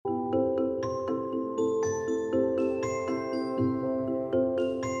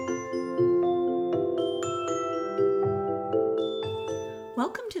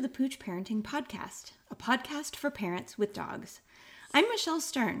Welcome to the Pooch Parenting Podcast, a podcast for parents with dogs. I'm Michelle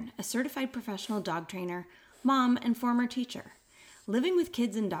Stern, a certified professional dog trainer, mom, and former teacher. Living with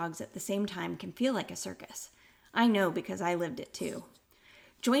kids and dogs at the same time can feel like a circus. I know because I lived it too.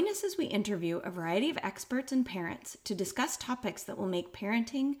 Join us as we interview a variety of experts and parents to discuss topics that will make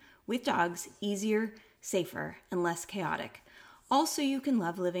parenting with dogs easier, safer, and less chaotic, all so you can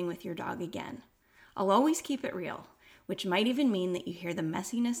love living with your dog again. I'll always keep it real, which might even mean that you hear the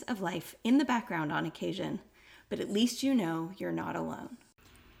messiness of life in the background on occasion, but at least you know you're not alone.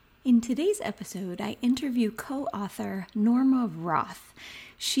 In today's episode, I interview co-author Norma Roth.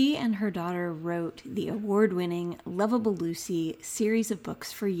 She and her daughter wrote the award-winning Lovable Lucy series of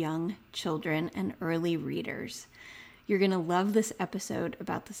books for young children and early readers. You're going to love this episode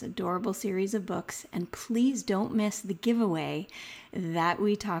about this adorable series of books, and please don't miss the giveaway that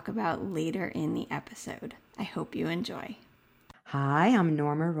we talk about later in the episode. I hope you enjoy. Hi, I'm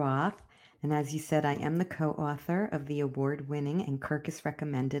Norma Roth, and as you said, I am the co-author of the award-winning and Kirkus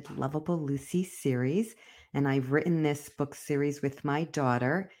recommended Lovable Lucy series, and I've written this book series with my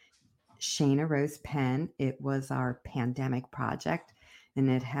daughter, Shana Rose Penn. It was our pandemic project, and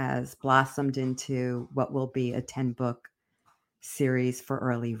it has blossomed into what will be a 10-book series for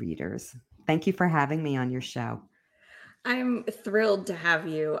early readers. Thank you for having me on your show. I'm thrilled to have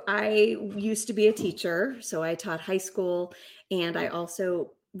you. I used to be a teacher, so I taught high school, and I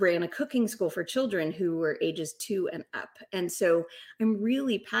also ran a cooking school for children who were ages 2 and up. And so I'm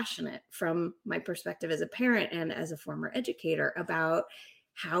really passionate from my perspective as a parent and as a former educator about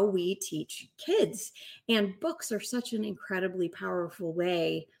how we teach kids. And books are such an incredibly powerful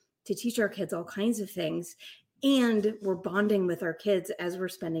way to teach our kids all kinds of things. And we're bonding with our kids as we're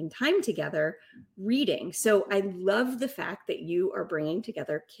spending time together reading. So I love the fact that you are bringing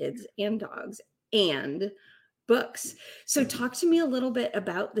together kids and dogs and books. So talk to me a little bit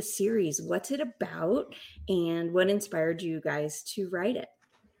about the series. What's it about and what inspired you guys to write it?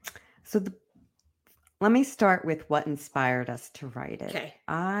 So let me start with what inspired us to write it. Okay.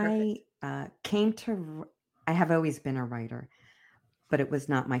 I have always been a writer, but it was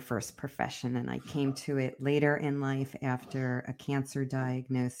not my first profession. And I came to it later in life after a cancer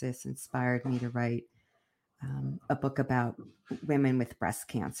diagnosis inspired me to write a book about women with breast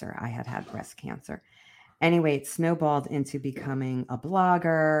cancer. I had breast cancer. Anyway, it snowballed into becoming a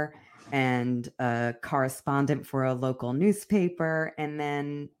blogger and a correspondent for a local newspaper. And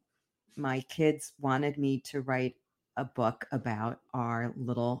then my kids wanted me to write a book about our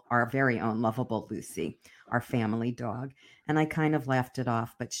very own Lovable Lucy, our family dog. And I kind of laughed it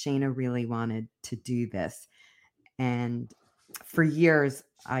off, but Shana really wanted to do this. And for years,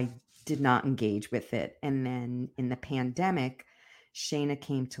 I did not engage with it. And then in the pandemic, Shana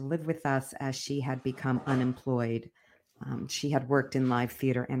came to live with us as she had become unemployed. She had worked in live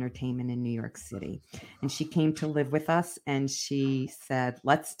theater entertainment in New York City, and she came to live with us and she said,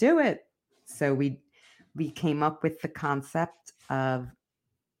 let's do it. So we came up with the concept of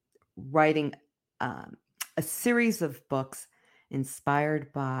writing a series of books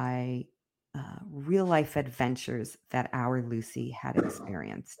inspired by real life adventures that our Lucy had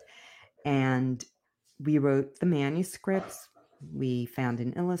experienced. And we wrote the manuscripts, we found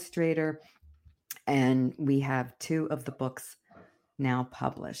an illustrator, and we have 2 of the books now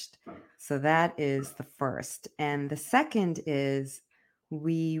published. So that is the first. And the second is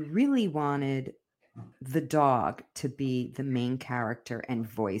we really wanted the dog to be the main character and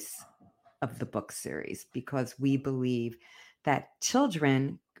voice of the book series because we believe that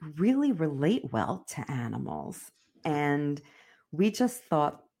children really relate well to animals. And we just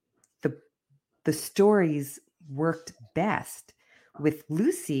thought the stories worked best with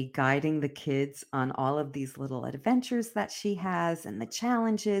Lucy guiding the kids on all of these little adventures that she has and the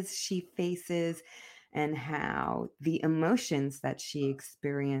challenges she faces and how the emotions that she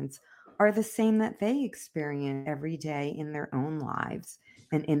experiences are the same that they experience every day in their own lives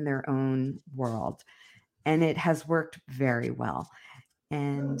and in their own world. And it has worked very well.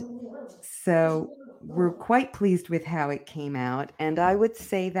 And so we're quite pleased with how it came out. And I would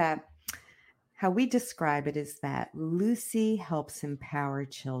say that how we describe it is that Lucy helps empower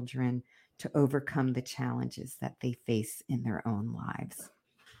children to overcome the challenges that they face in their own lives.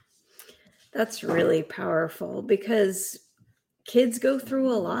 That's really powerful because kids go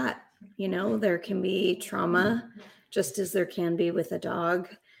through a lot. You know, there can be trauma just as there can be with a dog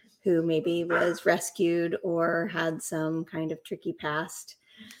who maybe was rescued or had some kind of tricky past,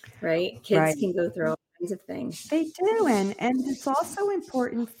 right? Kids can go through all kinds of things. They do. And it's also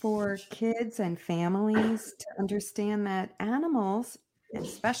important for kids and families to understand that animals,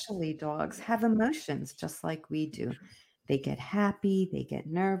 especially dogs, have emotions just like we do. They get happy, they get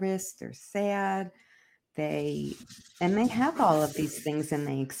nervous, they're sad. They have all of these things and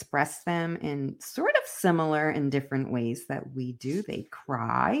they express them in sort of similar and different ways that we do. They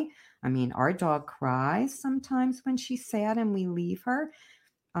cry. I mean, our dog cries sometimes when she's sad and we leave her.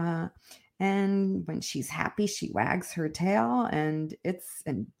 Uh, and when she's happy, she wags her tail and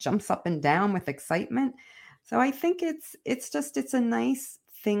jumps up and down with excitement. So I think it's a nice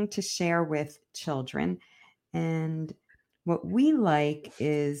thing to share with children. And what we like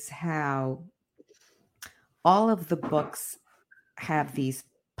is how all of the books have these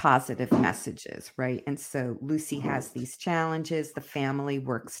positive messages, right? And so Lucy has these challenges. The family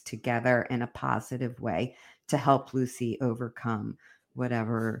works together in a positive way to help Lucy overcome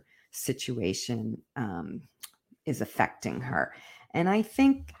whatever situation is affecting her. And I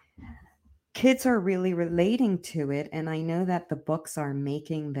think kids are really relating to it. And I know that the books are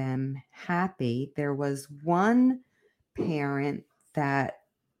making them happy. There was one parent that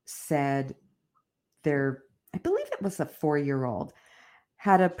said I believe it was a 4-year-old,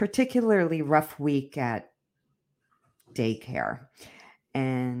 had a particularly rough week at daycare.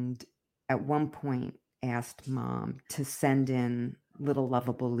 And at one point asked mom to send in Little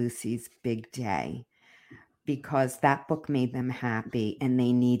Lovable Lucy's Big Day because that book made them happy and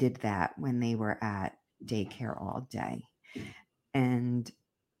they needed that when they were at daycare all day. And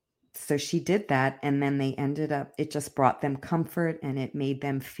so she did that, and then they ended up, it just brought them comfort and it made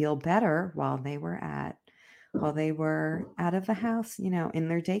them feel better while they were out of the house, in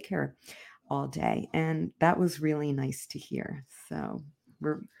their daycare all day. And that was really nice to hear. So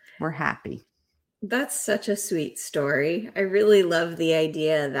we're happy. That's such a sweet story. I really love the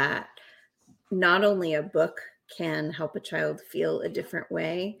idea that not only a book can help a child feel a different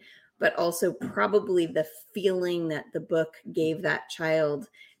way, but also probably the feeling that the book gave that child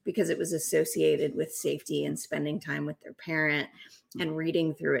because it was associated with safety and spending time with their parent and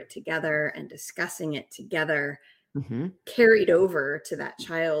reading through it together and discussing it together carried over to that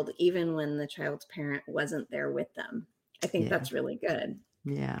child, even when the child's parent wasn't there with them. I think that's really good.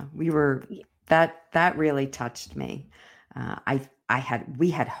 Yeah, that really touched me. We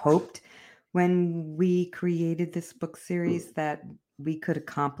had hoped when we created this book series that we could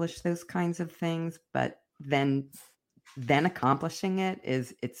accomplish those kinds of things, but then accomplishing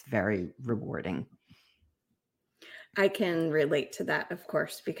it's very rewarding. I can relate to that, of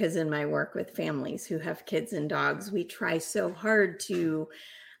course, because in my work with families who have kids and dogs, we try so hard to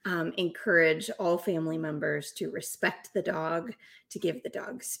encourage all family members to respect the dog, to give the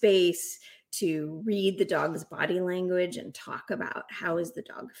dog space, to read the dog's body language and talk about how is the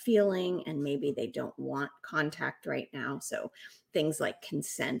dog feeling, and maybe they don't want contact right now. So things like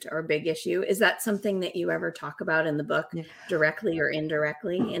consent are a big issue. Is that something that you ever talk about in the book directly or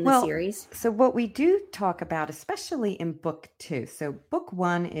indirectly in the series? So what we do talk about, especially in book 2. So book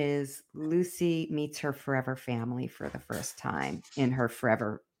 1 is Lucy meets her forever family for the first time in her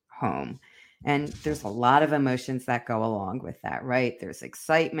forever home. And there's a lot of emotions that go along with that, right? There's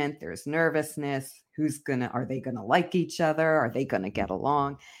excitement, there's nervousness. Are they going to like each other? Are they going to get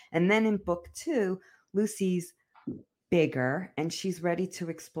along? And then in book 2, Lucy's bigger and she's ready to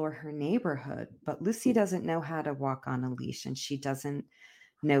explore her neighborhood, but Lucy doesn't know how to walk on a leash and she doesn't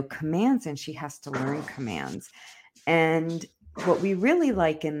know commands and she has to learn commands. And what we really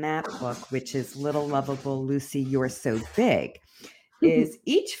like in that book, which is Little Lovable Lucy, You're So Big, is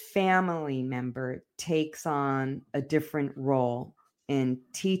each family member takes on a different role in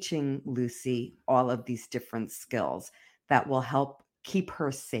teaching Lucy all of these different skills that will help keep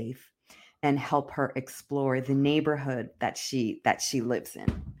her safe and help her explore the neighborhood that she lives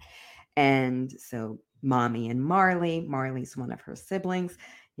in. And so Mommy and Marley's one of her siblings,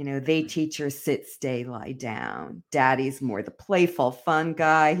 they teach her sit, stay, lie down. Daddy's more the playful, fun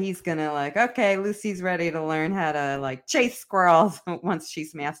guy. He's going to okay, Lucy's ready to learn how to chase squirrels once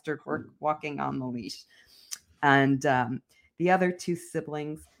she's mastered walking on the leash. And the other 2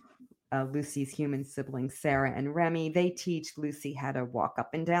 siblings, Lucy's human siblings, Sarah and Remy, they teach Lucy how to walk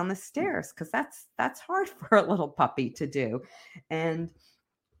up and down the stairs because that's hard for a little puppy to do. And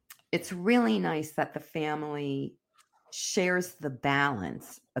it's really nice that the family shares the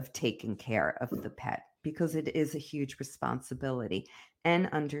balance of taking care of the pet because it is a huge responsibility and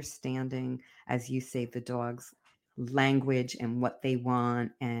understanding, as you say, the dog's language and what they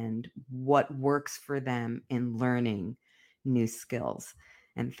want and what works for them in learning new skills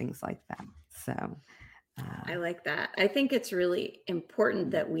and things like that. So I like that. I think it's really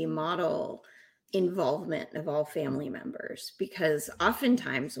important that we model involvement of all family members because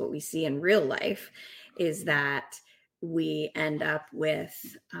oftentimes what we see in real life is that we end up with,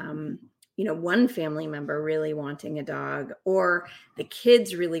 one family member really wanting a dog, or the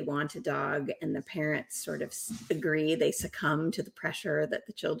kids really want a dog and the parents sort of agree, they succumb to the pressure that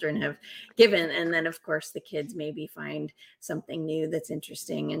the children have given. And then of course the kids maybe find something new that's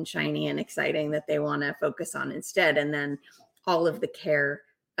interesting and shiny and exciting that they want to focus on instead. And then all of the care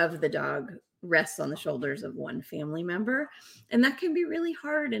of the dog rests on the shoulders of one family member. And that can be really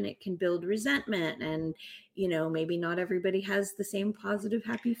hard, and it can build resentment. And, maybe not everybody has the same positive,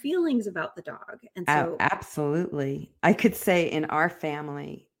 happy feelings about the dog. And so absolutely. I could say in our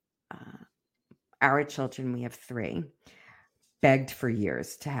family, our children, we have 3, begged for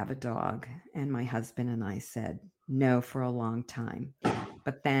years to have a dog. And my husband and I said no for a long time.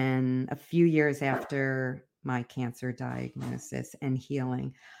 But then a few years after my cancer diagnosis and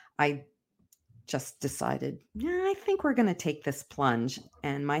healing, I just decided, I think we're going to take this plunge.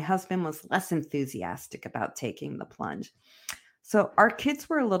 And my husband was less enthusiastic about taking the plunge. So our kids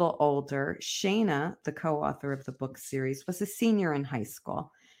were a little older. Shayna, the co-author of the book series, was a senior in high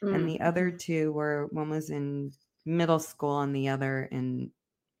school. And the other 2 were, one was in middle school and the other in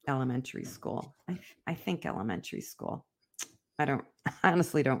elementary school. I think elementary school. I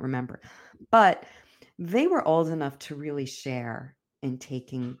honestly don't remember. But they were old enough to really share in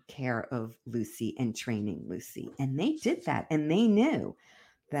taking care of Lucy and training Lucy. And they did that. And they knew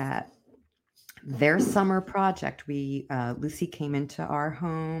that their summer project, Lucy came into our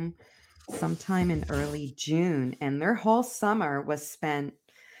home sometime in early June, and their whole summer was spent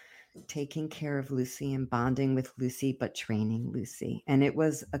taking care of Lucy and bonding with Lucy, but training Lucy. And it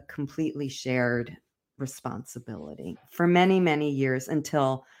was a completely shared responsibility for many, many years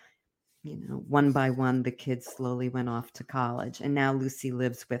until, one by one, the kids slowly went off to college. And now Lucy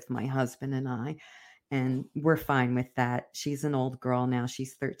lives with my husband and I, and we're fine with that. She's an old girl now.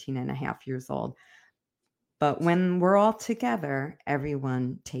 She's 13 and a half years old. But when we're all together,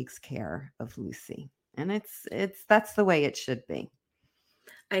 everyone takes care of Lucy. And that's the way it should be.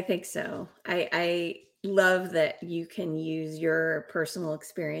 I think so. I love that you can use your personal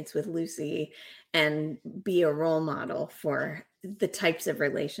experience with Lucy and be a role model for the types of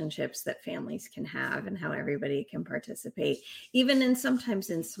relationships that families can have and how everybody can participate, even in sometimes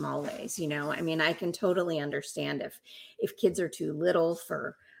in small ways. I can totally understand if kids are too little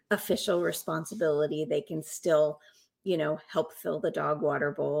for official responsibility, they can still, help fill the dog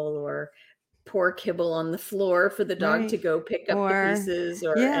water bowl or pour kibble on the floor for the dog to go pick up the pieces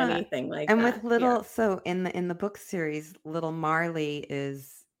or anything like that. And with little, so in the book series, little Marley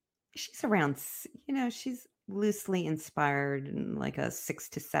she's around, she's loosely inspired and like a 6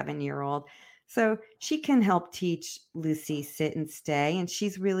 to 7 year old. So she can help teach Lucy sit and stay. And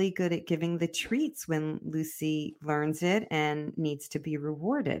she's really good at giving the treats when Lucy learns it and needs to be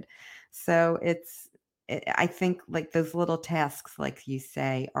rewarded. So I think like those little tasks, like you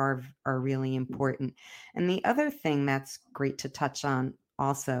say, are really important. And the other thing that's great to touch on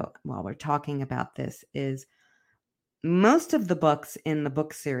also while we're talking about this is most of the books in the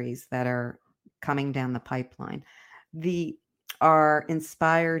book series that are coming down the pipeline, are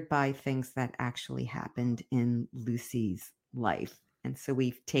inspired by things that actually happened in Lucy's life. And so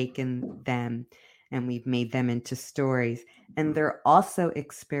we've taken them and we've made them into stories. And they're also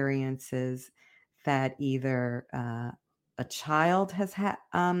experiences that either a child has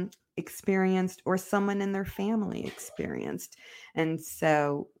experienced or someone in their family experienced. And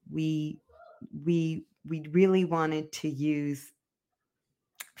so we really wanted to use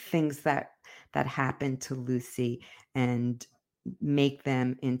things that happened to Lucy and make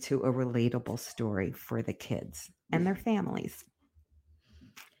them into a relatable story for the kids and their families.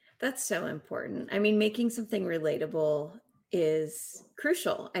 That's so important. Making something relatable is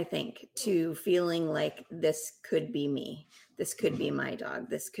crucial, I think, to feeling like this could be me. This could be my dog.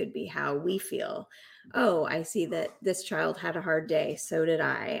 This could be how we feel. Oh, I see that this child had a hard day. So did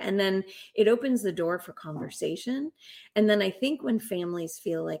I. And then it opens the door for conversation. And then I think when families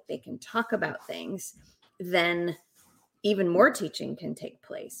feel like they can talk about things, then even more teaching can take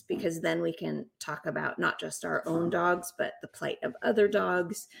place, because then we can talk about not just our own dogs, but the plight of other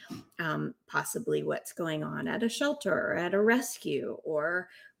dogs, possibly what's going on at a shelter or at a rescue, or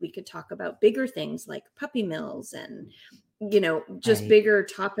we could talk about bigger things like puppy mills and, just bigger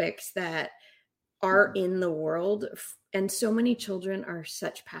topics that are in the world. And so many children are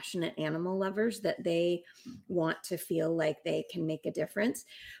such passionate animal lovers that they want to feel like they can make a difference.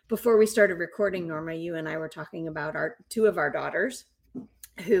 Before we started recording, Norma, you and I were talking about two of our daughters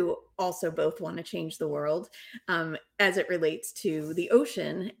who also both want to change the world as it relates to the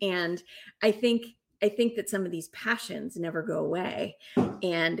ocean. And I think I think that some of these passions never go away,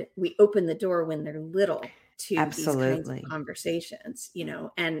 and we open the door when they're little to these kinds of Absolutely. conversations,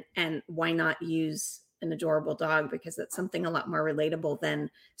 and why not use an adorable dog, because it's something a lot more relatable than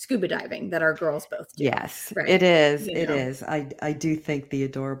scuba diving that our girls both do, Yes, it right? is. You It know, is. I do think the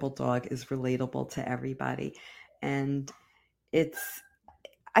adorable dog is relatable to everybody. And it's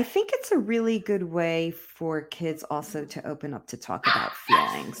I think it's a really good way for kids also to open up to talk about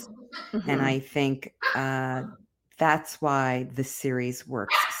feelings. And Mhm. I think that's why the series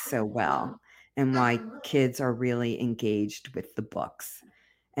works so well, and why kids are really engaged with the books,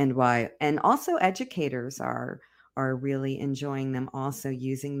 and also educators are really enjoying them, also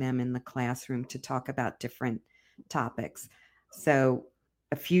using them in the classroom to talk about different topics. So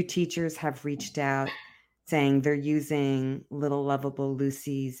a few teachers have reached out saying they're using Little Lovable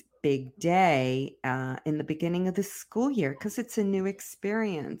Lucy's Big Day in the beginning of the school year because it's a new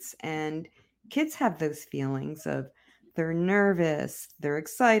experience. And kids have those feelings of they're nervous, they're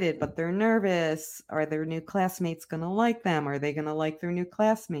excited, but they're nervous. Are their new classmates going to like them? Are they going to like their new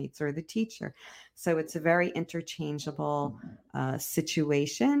classmates or the teacher? So it's a very interchangeable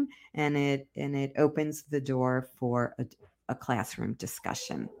situation, and it opens the door for a classroom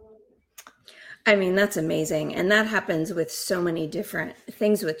discussion. I mean, that's amazing. And that happens with so many different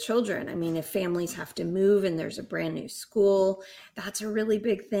things with children. I mean, if families have to move and there's a brand new school, that's a really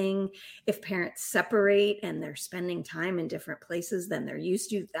big thing. If parents separate and they're spending time in different places than they're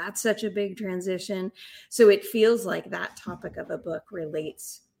used to, that's such a big transition. So it feels like that topic of a book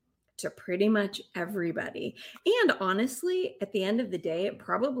relates to pretty much everybody. And honestly, at the end of the day, it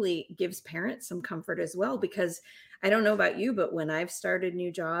probably gives parents some comfort as well, because I don't know about you, but when I've started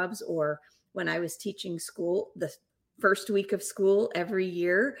new jobs, or when I was teaching school, the first week of school every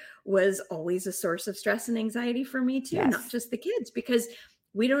year was always a source of stress and anxiety for me too, not Yes. just the kids, because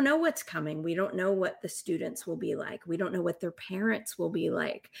we don't know what's coming. We don't know what the students will be like. We don't know what their parents will be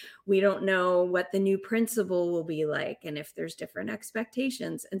like. We don't know what the new principal will be like, and if there's different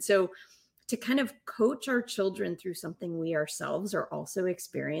expectations. And so to kind of coach our children through something we ourselves are also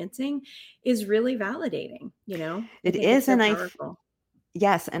experiencing is really validating. I It think it's is, so and powerful.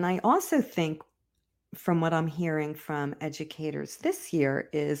 yes, and I also think from what I'm hearing from educators this year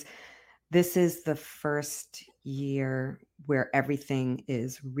is this is the first year where everything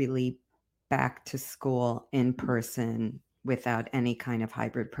is really back to school in person without any kind of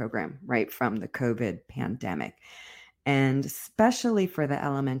hybrid program, right from the COVID pandemic. And especially for the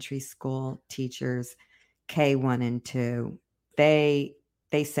elementary school teachers, K1 and 2, they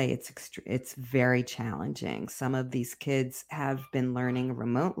they say it's very challenging. Some of these kids have been learning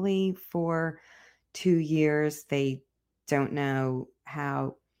remotely for 2 years. They don't know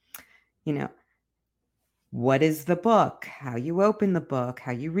how, you know, what is the book, how you open the book,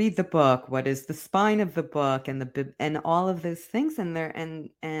 how you read the book, what is the spine of the book, and and all of those things, and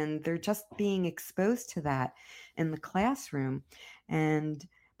they're just being exposed to that in the classroom. And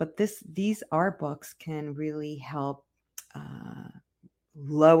but these art books can really help uh,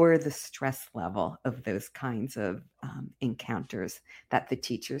 lower the stress level of those kinds of encounters that the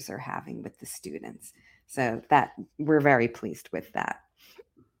teachers are having with the students. So that we're very pleased with that.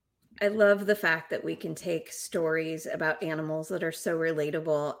 I love the fact that we can take stories about animals that are so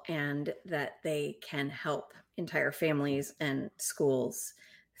relatable and that they can help entire families and schools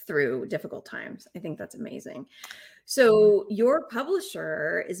through difficult times. I think that's amazing. Yeah. So, your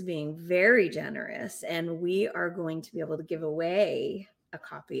publisher is being very generous, and we are going to be able to give away a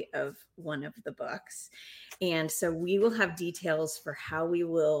copy of one of the books. And so, we will have details for how we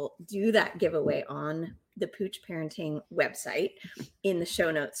will do that giveaway on the Pooch Parenting website in the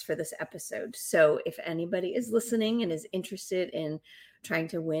show notes for this episode. So, if anybody is listening and is interested in trying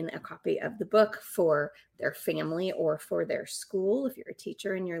to win a copy of the book for their family or for their school, if you're a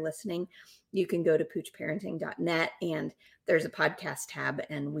teacher and you're listening, you can go to poochparenting.net, and there's a podcast tab,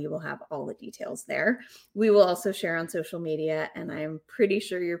 and we will have all the details there. We will also share on social media, and I'm pretty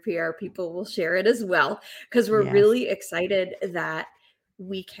sure your PR people will share it as well, because we're Yes. really excited that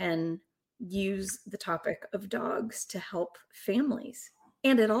we can use the topic of dogs to help families.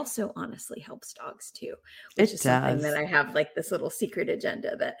 And it also honestly helps dogs too, which It is something that does. I have like this little secret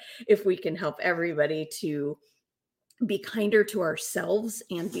agenda, that if we can help everybody to be kinder to ourselves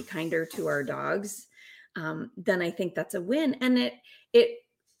and be kinder to our dogs, then I think that's a win, and it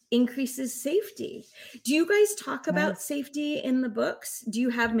increases safety. Do you guys talk about Does. safety in the books? Do you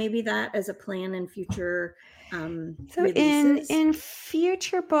have maybe that as a plan in future So releases? in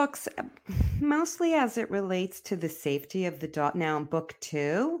future books, mostly as it relates to the safety of the dog. Now in book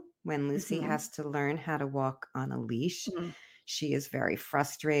 2, when Lucy Hmm. has to learn how to walk on a leash, Hmm. She is very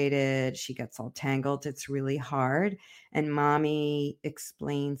frustrated. She gets all tangled. It's really hard. And mommy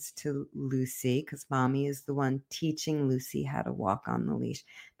explains to Lucy, because mommy is the one teaching Lucy how to walk on the leash,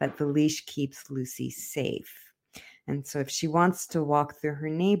 that the leash keeps Lucy safe. And so if she wants to walk through her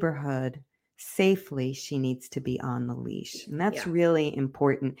neighborhood safely, she needs to be on the leash. And that's really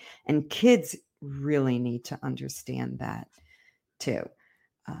important. And kids really need to understand that too.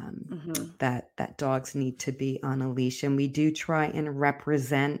 That dogs need to be on a leash. And we do try and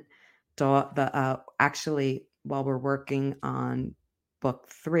represent actually, while we're working on book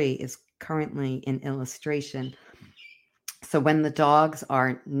 3, is currently in illustration. So when the dogs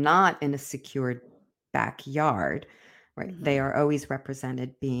are not in a secured backyard, right, they are always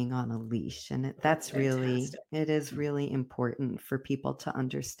represented being on a leash. And that's really, it is really important for people to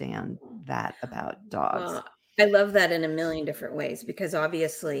understand that about dogs. Well, I love that in a million different ways, because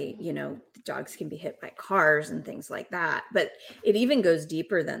obviously, dogs can be hit by cars and things like that, but it even goes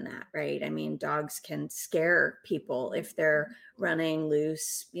deeper than that, right? I mean, dogs can scare people if they're running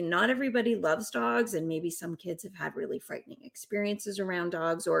loose. Not everybody loves dogs, and maybe some kids have had really frightening experiences around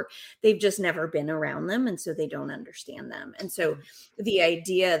dogs, or they've just never been around them, and so they don't understand them. And so the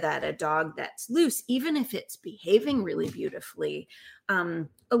idea that a dog that's loose, even if it's behaving really beautifully,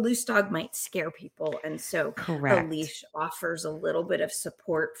 a loose dog might scare people. And so Correct. A leash offers a little bit of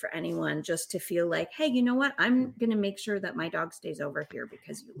support for anyone, just to feel like, hey, you know what? I'm going to make sure that my dog stays over here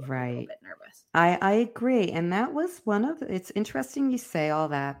because you look a little bit nervous. I agree. And that was it's interesting you say all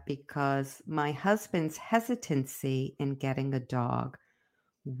that, because my husband's hesitancy in getting a dog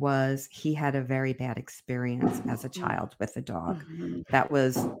was he had a very bad experience as a child with a dog that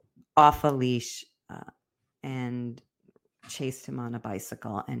was off a leash and chased him on a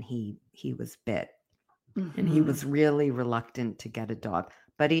bicycle, and he was bit. And he was really reluctant to get a dog,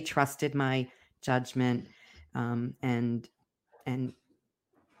 but he trusted my judgment and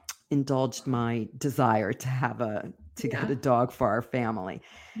indulged my desire to get a dog for our family.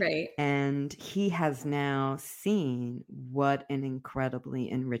 Right. And he has now seen what an incredibly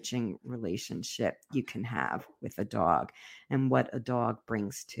enriching relationship you can have with a dog, and what a dog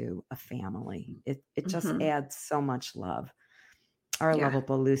brings to a family. It just adds so much love. Our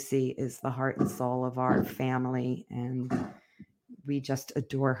lovable Lucy is the heart and soul of our family, and we just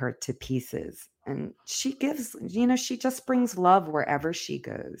adore her to pieces. And she gives, she just brings love wherever she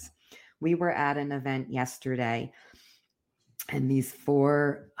goes. We were at an event yesterday, and these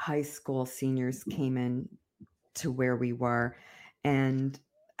 4 high school seniors came in to where we were. And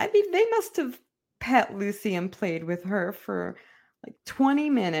I mean, they must have pet Lucy and played with her for like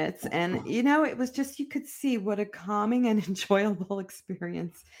 20 minutes. And, it was just, you could see what a calming and enjoyable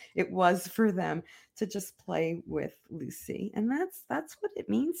experience it was for them to just play with Lucy. And that's what it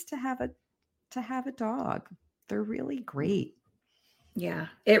means to have a dog. They're really great. Yeah,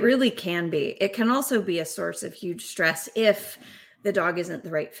 it really can be. It can also be a source of huge stress if the dog isn't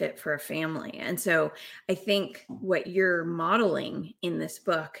the right fit for a family. And so I think what you're modeling in this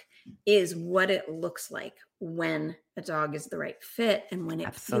book is what it looks like when a dog is the right fit and when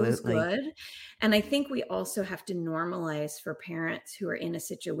it feels good. And I think we also have to normalize for parents who are in a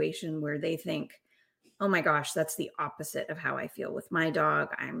situation where they think, oh my gosh, that's the opposite of how I feel with my dog.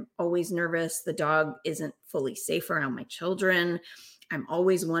 I'm always nervous. The dog isn't fully safe around my children. I'm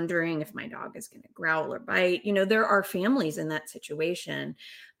always wondering if my dog is going to growl or bite. There are families in that situation.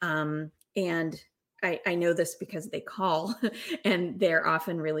 And I know this because they call and they're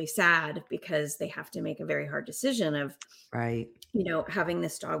often really sad because they have to make a very hard decision of, having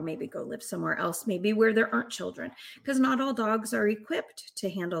this dog maybe go live somewhere else, maybe where there aren't children, because not all dogs are equipped to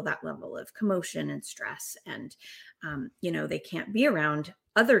handle that level of commotion and stress. And, they can't be around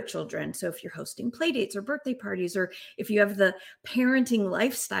other children. So if you're hosting play dates or birthday parties, or if you have the parenting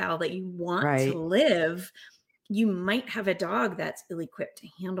lifestyle that you want to live, you might have a dog that's ill-equipped to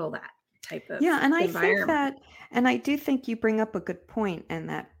handle that type of environment. I do think you bring up a good point, and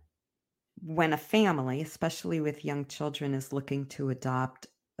that when a family, especially with young children, is looking to adopt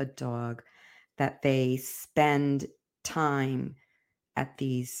a dog, that they spend time at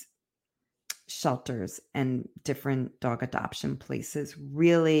these shelters and different dog adoption places,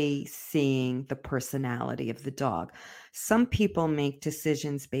 really seeing the personality of the dog. Some people make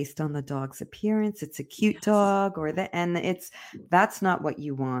decisions based on the dog's appearance. It's a cute dog, that's not what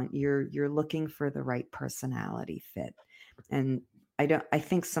you want. You're looking for the right personality fit. And I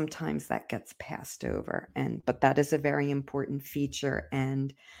think sometimes that gets passed over, but that is a very important feature.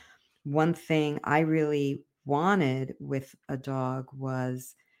 And one thing I really wanted with a dog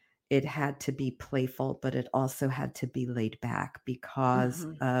was it had to be playful, but it also had to be laid back because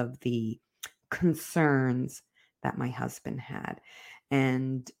of the concerns that my husband had.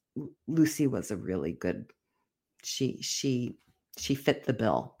 And Lucy was a really good, she fit the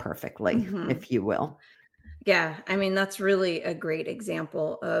bill perfectly, Mm-hmm. if you will. Yeah, I mean, that's really a great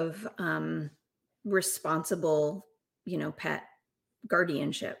example of responsible, pet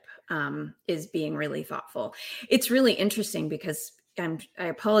guardianship, is being really thoughtful. It's really interesting because I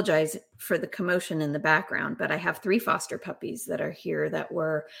apologize for the commotion in the background, but I have 3 foster puppies that are here that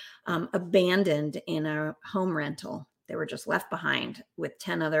were abandoned in a home rental. They were just left behind with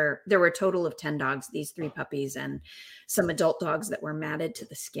 10 other, there were a total of 10 dogs, these 3 puppies, and some adult dogs that were matted to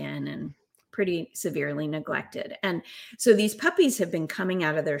the skin and pretty severely neglected. And so these puppies have been coming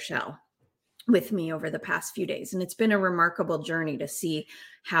out of their shell with me over the past few days. And it's been a remarkable journey to see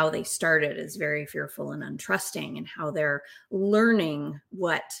how they started as very fearful and untrusting, and how they're learning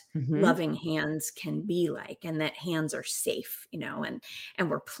what Mm-hmm. loving hands can be like, and that hands are safe, and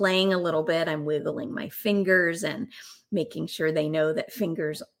we're playing a little bit. I'm wiggling my fingers and making sure they know that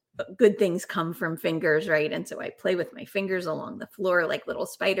good things come from fingers, right? And so I play with my fingers along the floor like little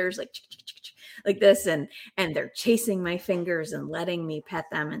spiders, like this, and they're chasing my fingers and letting me pet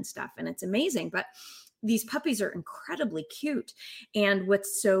them and stuff, and it's amazing. But these puppies are incredibly cute, and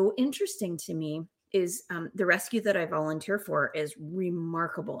what's so interesting to me is the rescue that I volunteer for is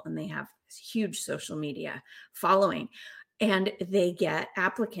remarkable, and they have this huge social media following, and they get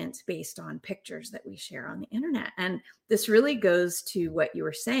applicants based on pictures that we share on the internet. And this really goes to what you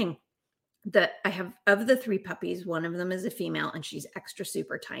were saying, that I have, of the 3 puppies, one of them is a female and she's extra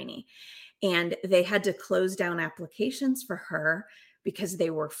super tiny. And they had to close down applications for her because they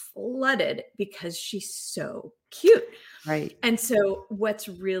were flooded because she's so cute. Right. And so what's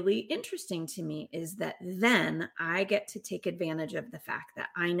really interesting to me is that then I get to take advantage of the fact that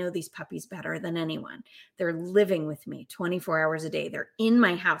I know these puppies better than anyone. They're living with me 24 hours a day. They're in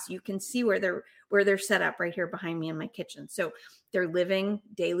my house. You can see where they're set up right here behind me in my kitchen. So they're living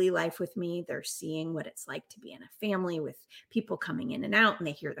daily life with me. They're seeing what it's like to be in a family with people coming in and out, and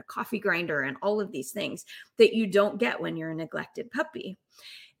they hear the coffee grinder and all of these things that you don't get when you're a neglected puppy.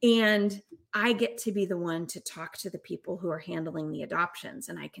 And I get to be the one to talk to the people who are handling the adoptions.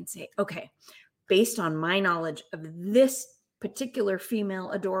 And I can say, okay, based on my knowledge of this particular female,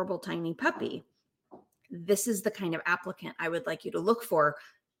 adorable, tiny puppy, this is the kind of applicant I would like you to look for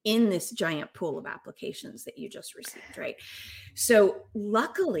in this giant pool of applications that you just received, right? So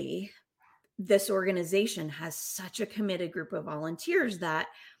luckily, this organization has such a committed group of volunteers that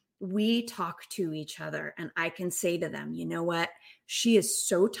we talk to each other, and I can say to them, you know what? She is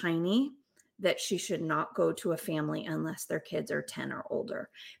so tiny that she should not go to a family unless their kids are 10 or older,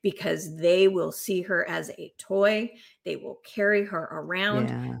 because they will see her as a toy. They will carry her around.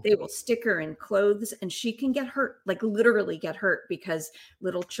 Yeah. They will stick her in clothes, and she can get hurt, like literally get hurt, because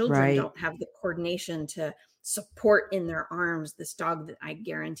little children Right. don't have the coordination to support in their arms this dog that I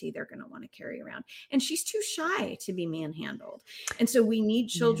guarantee they're going to want to carry around. And she's too shy to be manhandled. And so we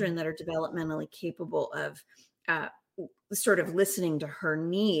need Yeah. children that are developmentally capable of sort of listening to her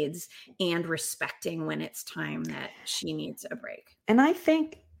needs and respecting when it's time that she needs a break. And I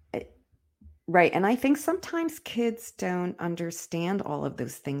think, right. And I think sometimes kids don't understand all of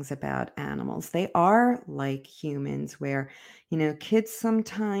those things about animals. They are like humans, where, kids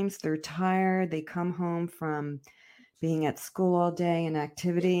sometimes they're tired. They come home from being at school all day and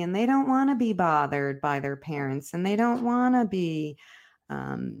activity, and they don't want to be bothered by their parents, and they don't want to be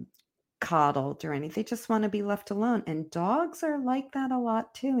um, coddled or anything. They just want to be left alone. And dogs are like that a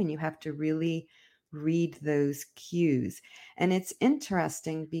lot too. And you have to really read those cues. And it's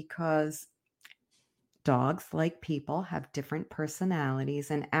interesting because dogs, like people, have different personalities.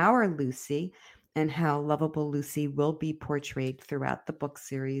 And our Lucy, and how lovable Lucy will be portrayed throughout the book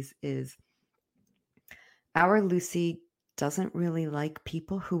series, is our Lucy doesn't really like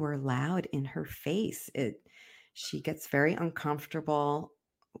people who are loud in her face. She gets very uncomfortable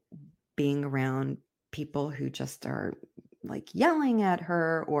being around people who just are like yelling at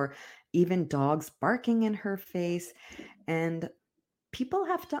her, or even dogs barking in her face. And people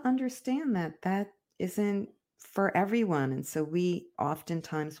have to understand that that isn't for everyone. And so we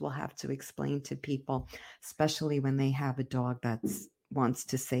oftentimes will have to explain to people, especially when they have a dog that wants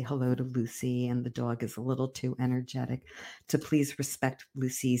to say hello to Lucy and the dog is a little too energetic, to please respect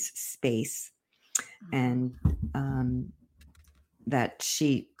Lucy's space. And that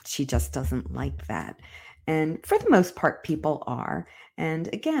she just doesn't like that. And for the most part, people are. And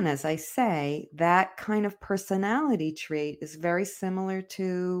again, as I say, that kind of personality trait is very similar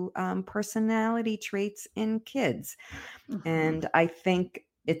to personality traits in kids. Mhm. And I think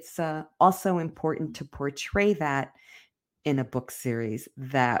it's also important to portray that in a book series,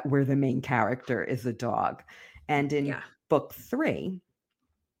 that where the main character is a dog. And in Yeah. book 3,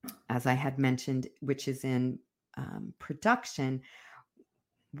 as I had mentioned, which is in production,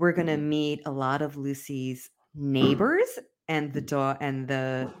 we're going to meet a lot of Lucy's neighbors and the dog and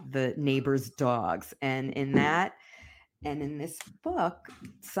the neighbors' dogs. And in this book,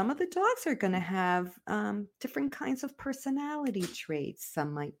 some of the dogs are going to have different kinds of personality traits.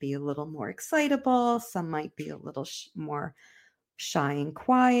 Some might be a little more excitable. Some might be a little more shy and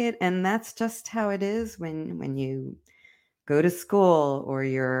quiet. And that's just how it is when you go to school or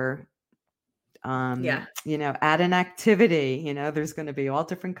you're Yeah. at an activity. There's going to be all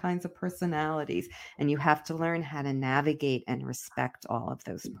different kinds of personalities, and you have to learn how to navigate and respect all of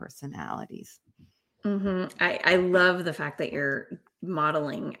those personalities. I love the fact that you're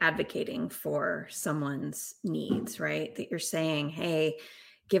modeling, advocating for someone's needs, right? That you're saying, hey,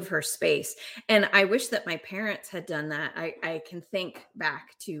 give her space. And I wish that my parents had done that. I can think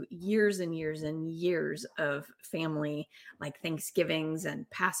back to years and years and years of family, like Thanksgivings and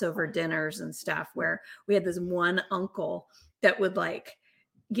Passover dinners and stuff, where we had this one uncle that would be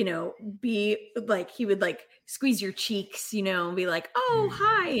like, he would like squeeze your cheeks, and be like, oh,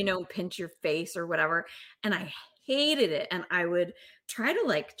 hi, pinch your face or whatever. And I hated it. And I would try to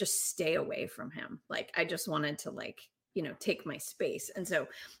like just stay away from him. Like, I just wanted to like, take my space. And so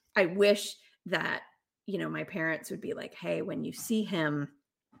I wish that, my parents would be like, hey, when you see him,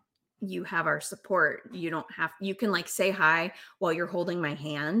 you have our support. You can like say hi while you're holding my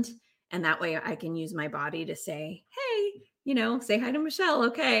hand. And that way I can use my body to say, hey, say hi to Michelle.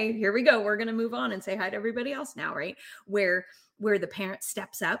 Okay, here we go. We're going to move on and say hi to everybody else now, right? Where the parent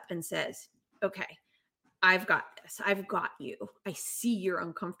steps up and says, okay, I've got this. I've got you. I see you're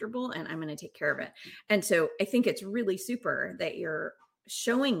uncomfortable and I'm going to take care of it. And so I think it's really super that you're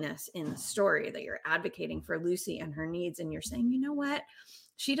showing this in the story, that you're advocating for Lucy and her needs. And you're saying, you know what?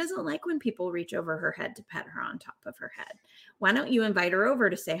 She doesn't like when people reach over her head to pet her on top of her head. Why don't you invite her over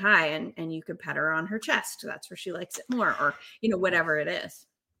to say hi, and you could pet her on her chest? That's where she likes it more, or, whatever it is.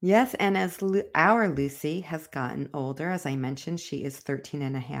 Yes, and as our Lucy has gotten older, as I mentioned, she is 13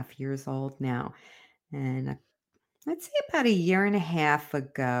 and a half years old now. And I'd say about a year and a half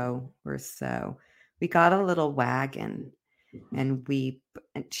ago or so, we got a little wagon, and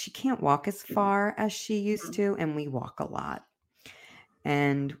she can't walk as far as she used to, and we walk a lot.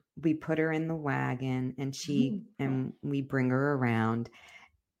 And we put her in the wagon, and we bring her around.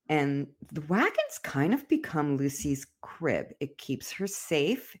 And the wagon's kind of become Lucy's crib. It keeps her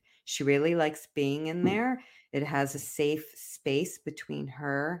safe. She really likes being in there. It has a safe space between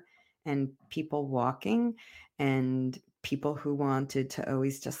her and people walking, and people who wanted to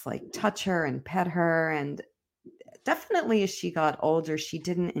always just like touch her and pet her. And definitely as she got older, she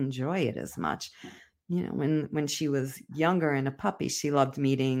didn't enjoy it as much. When she was younger and a puppy, she loved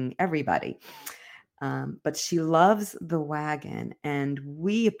meeting everybody. But she loves the wagon, and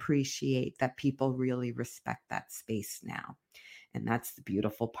we appreciate that people really respect that space now. And that's the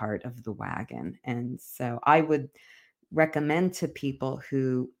beautiful part of the wagon. And so I would recommend to people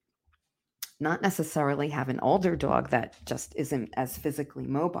who not necessarily have an older dog that just isn't as physically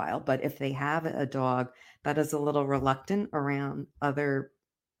mobile, but if they have a dog that is a little reluctant around other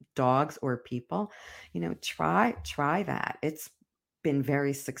dogs or people, try that. It's been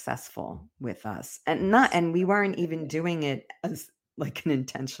very successful with us, and we weren't even doing it as like an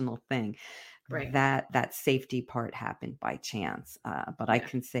intentional thing. Right. That safety part happened by chance. But I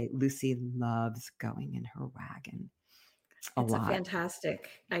can say Lucy loves going in her wagon a It's lot. a fantastic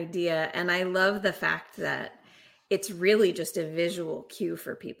idea. And I love the fact that it's really just a visual cue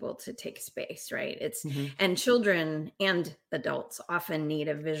for people to take space, right? And children and adults often need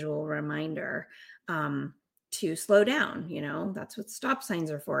a visual reminder to slow down. That's what stop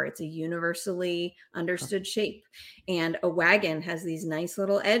signs are for. It's a universally understood shape. And a wagon has these nice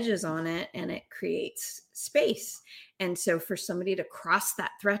little edges on it, and it creates space. And so for somebody to cross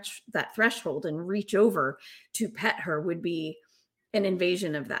that threshold and reach over to pet her would be an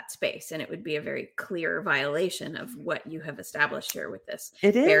invasion of that space, and it would be a very clear violation of what you have established here with this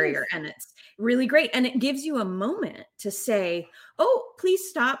barrier. And it's really great, and it gives you a moment to say, oh, please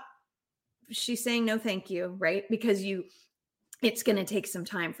stop. She's saying no thank you, right? Because it's going to take some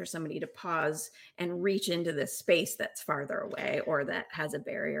time for somebody to pause and reach into this space that's farther away or that has a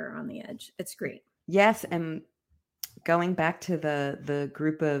barrier on the edge. It's great. Yes, and going back to the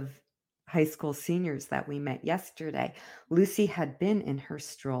group of high school seniors that we met yesterday, Lucy had been in her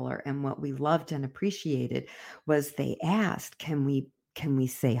stroller, and what we loved and appreciated was they asked, can we can we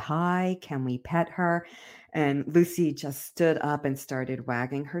say hi? Can we pet her? And Lucy just stood up and started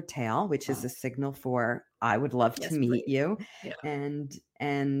wagging her tail, which is a signal for, I would love to Yes, meet please. you. Yeah. And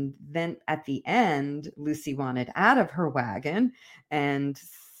then at the end, Lucy wanted out of her wagon and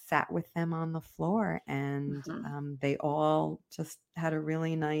sat with them on the floor. And they all just had a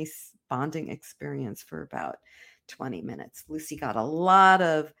really nice bonding experience for about 20 minutes. Lucy got a lot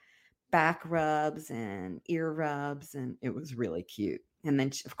of back rubs and ear rubs, and it was really cute. And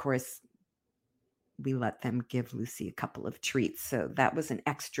then, of course, we let them give Lucy a couple of treats. So that was an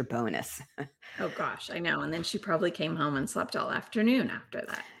extra bonus. Oh gosh, I know. And then she probably came home and slept all afternoon after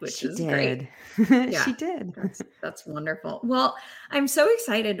that, which She is great. did. Yeah, She did. that's wonderful. Well, I'm so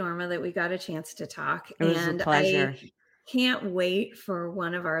excited, Norma, that we got a chance to talk, It was a and I pleasure. can't wait for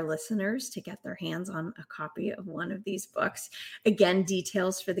one of our listeners to get their hands on a copy of one of these books. Again,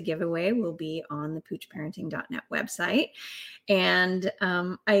 details for the giveaway will be on the poochparenting.net website. And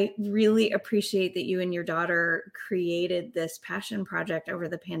I really appreciate that you and your daughter created this passion project over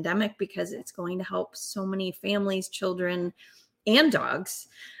the pandemic, because it's going to help so many families, children, and dogs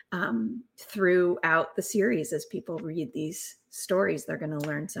throughout the series. As people read these stories, they're going to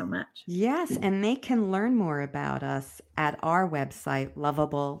learn so much. Yes, and they can learn more about us at our website,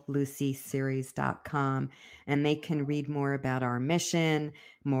 lovablelucyseries.com, and they can read more about our mission,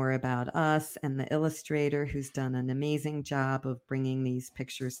 more about us, and the illustrator who's done an amazing job of bringing these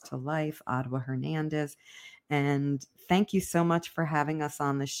pictures to life, Adwa Hernandez. And thank you so much for having us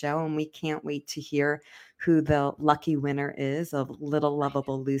on the show, and we can't wait to hear who the lucky winner is of Little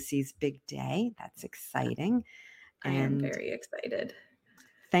Lovable Lucy's Big Day. That's exciting. I am And very excited.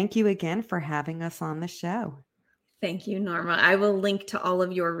 thank you again for having us on the show. Thank you, Norma. I will link to all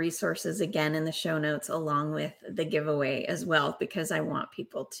of your resources again in the show notes, along with the giveaway as well, because I want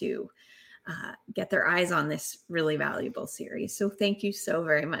people to get their eyes on this really valuable series. So thank you so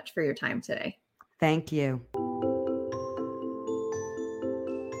very much for your time today. Thank you.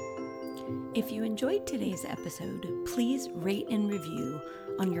 If you enjoyed today's episode, please rate and review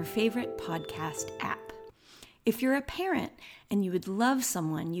on your favorite podcast app. If you're a parent and you would love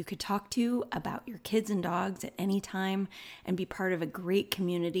someone you could talk to about your kids and dogs at any time and be part of a great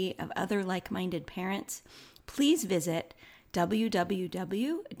community of other like-minded parents, please visit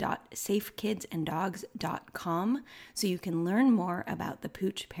www.safekidsanddogs.com so you can learn more about the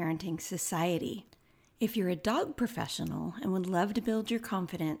Pooch Parenting Society. If you're a dog professional and would love to build your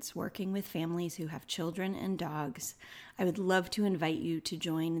confidence working with families who have children and dogs, I would love to invite you to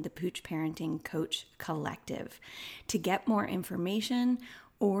join the Pooch Parenting Coach Collective. To get more information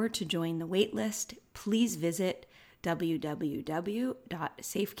or to join the waitlist, please visit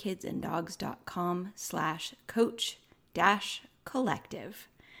www.safekidsanddogs.com/coach-collective.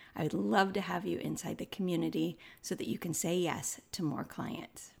 I would love to have you inside the community so that you can say yes to more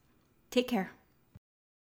clients. Take care.